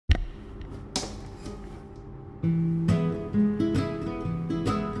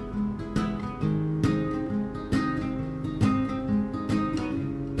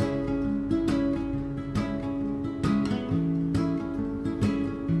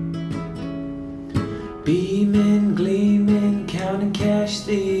Beaming, gleaming, counting cash,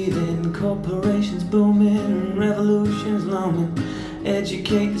 thieving, corporations booming, revolutions looming.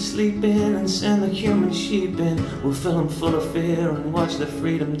 Educate the sleeping and send the human sheep in. We'll fill them full of fear and watch their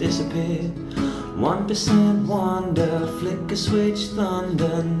freedom disappear. 1% wonder, flick a switch,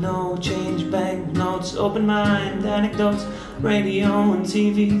 thunder, no change, banknotes, open mind, anecdotes, radio and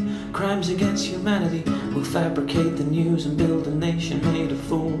TV, crimes against humanity. We'll fabricate the news and build a nation made of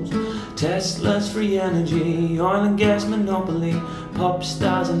fools. Tesla's free energy, oil and gas monopoly, pop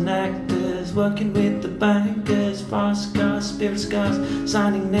stars and actors working with the bankers, fast cars, spirit scars,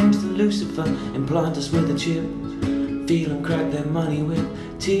 signing names to Lucifer, implant us with a chip, feel and crack their money with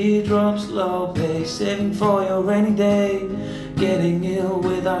teardrops, low pay, saving for your rainy day, getting ill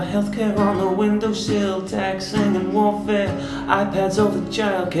with our healthcare on the windowsill, taxing and warfare, iPads over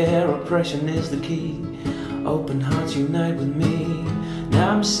childcare, oppression is the key. Open hearts unite with me. Now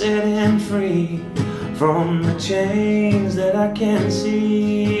I'm setting free from the chains that I can't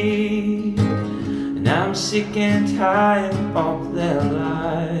see, and I'm sick and tired of their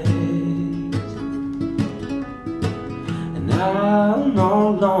lies, and I'll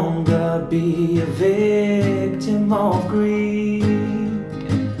no longer be a victim of greed.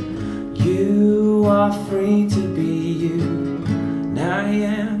 You are free to be you, and I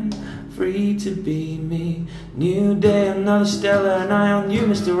am free to be me. New day, another stellar, an eye on you,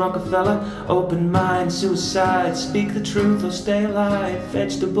 Mr. Rockefeller. Open mind, suicide, speak the truth or stay alive.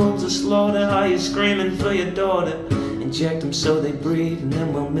 Vegetables are slaughter, are you screaming for your daughter? Inject them so they breed, and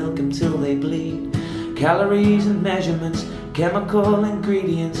then we'll milk them till they bleed. Calories and measurements, chemical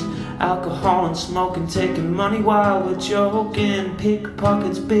ingredients, alcohol and smoking, taking money while we're joking.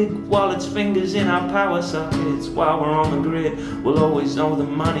 Pickpockets, big wallets, fingers in our power sockets. While we're on the grid, we'll always owe the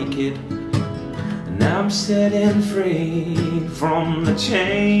money, kid. Now I'm setting free from the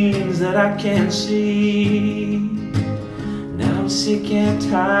chains that I can't see. Now I'm sick and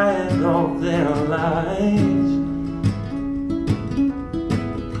tired of their lies.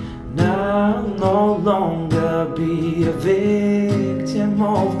 Now I'll no longer be a victim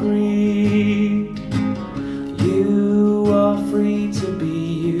of greed. You are free to be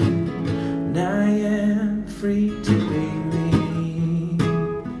you, and I am free to be me.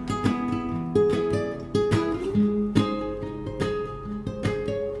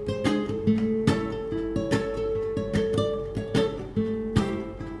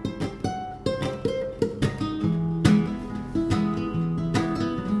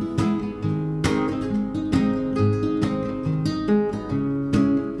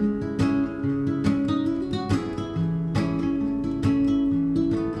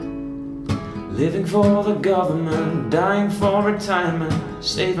 Living for the government, dying for retirement,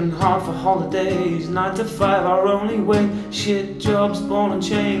 saving hard for holidays, 9 to 5 our only way, shit jobs, ball and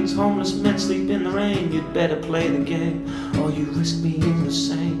chains, homeless men sleep in the rain. You'd better play the game, or you risk being the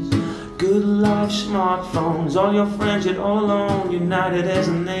same. Good life, smartphones, all your friends yet all alone, united as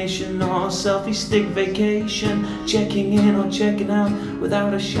a nation, or selfie stick vacation, checking in or checking out,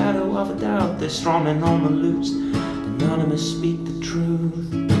 without a shadow of a doubt. They're strawmen on the loose, anonymous speak the truth.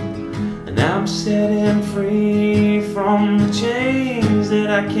 And I'm setting free from the chains that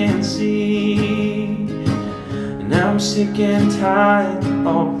I can't see, and I'm sick and tired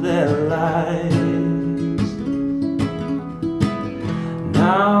of their lies. And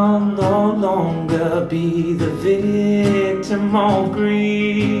I'll no longer be the victim of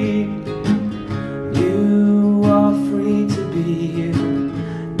greed. You are free to be you,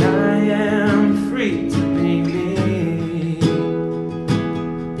 and I am free to be me.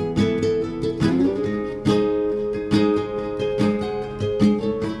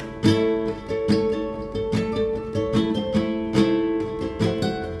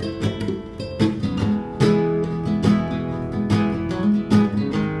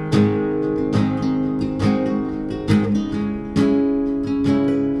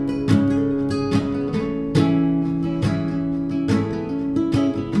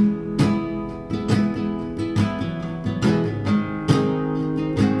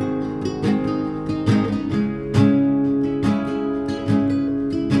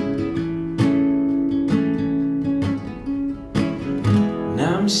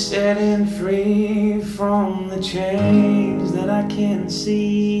 I'm setting free from the chains that I can't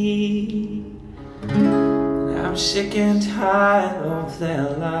see, and I'm sick and tired of their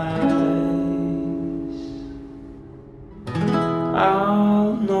lies.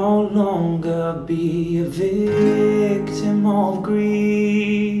 I'll no longer never be a victim of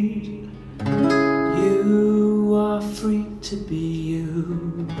greed. You are free to be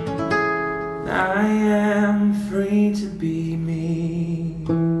you. I am free to be me.